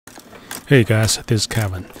Hey guys, this is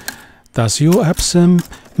Kevin. Does your Epson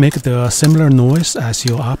make the similar noise as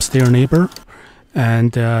your upstairs neighbor?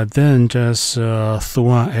 And then just throw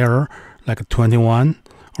an error like 21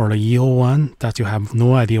 or the E01 that you have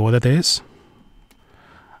no idea what it is?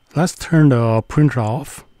 Let's turn the printer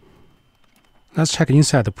off. Let's check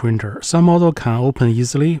inside the printer. Some model can open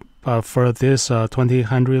easily, but for this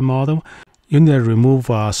 2000 model, you need to remove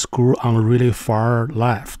a screw on really far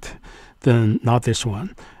left, then not this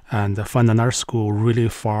one, and find another screw really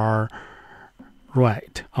far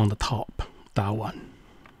right on the top, that one.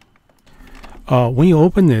 When you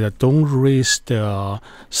open it, don't raise the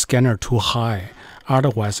scanner too high,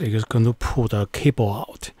 otherwise it's going to pull the cable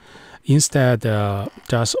out. Instead,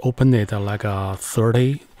 just open it like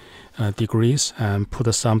 30 degrees and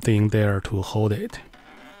put something there to hold it.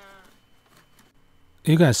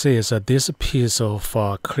 You can see this piece of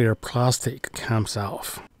clear plastic comes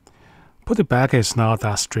off. Put it back is not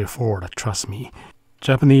that straightforward, trust me.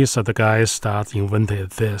 Japanese are the guys that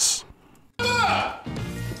invented this.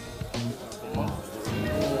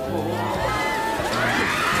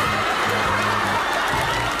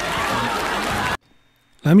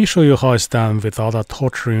 Let me show you how it's done without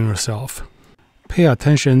torturing yourself. Pay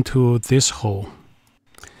attention to this hole.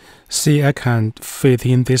 See, I can fit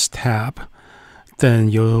in this tab. Then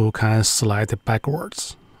you can slide it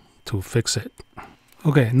backwards to fix it.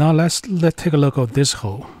 Okay, now let's take a look at this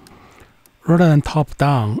hole. Rather than top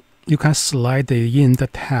down, you can slide it in the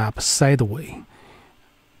tab sideways,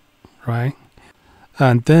 right?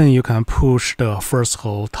 And then you can push the first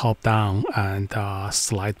hole top down and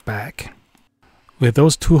slide back. With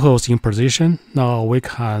those two holes in position, now we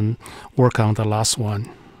can work on the last one.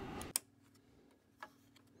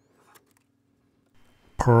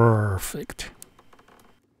 Perfect.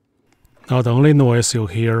 Now the only noise you'll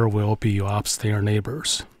hear will be your upstairs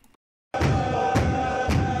neighbors.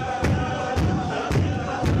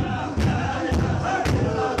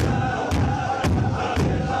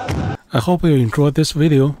 I hope you enjoyed this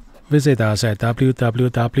video. Visit us at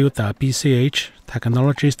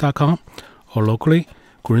www.bchtechnologies.com or locally,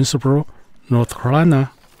 Greensboro, North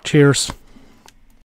Carolina. Cheers!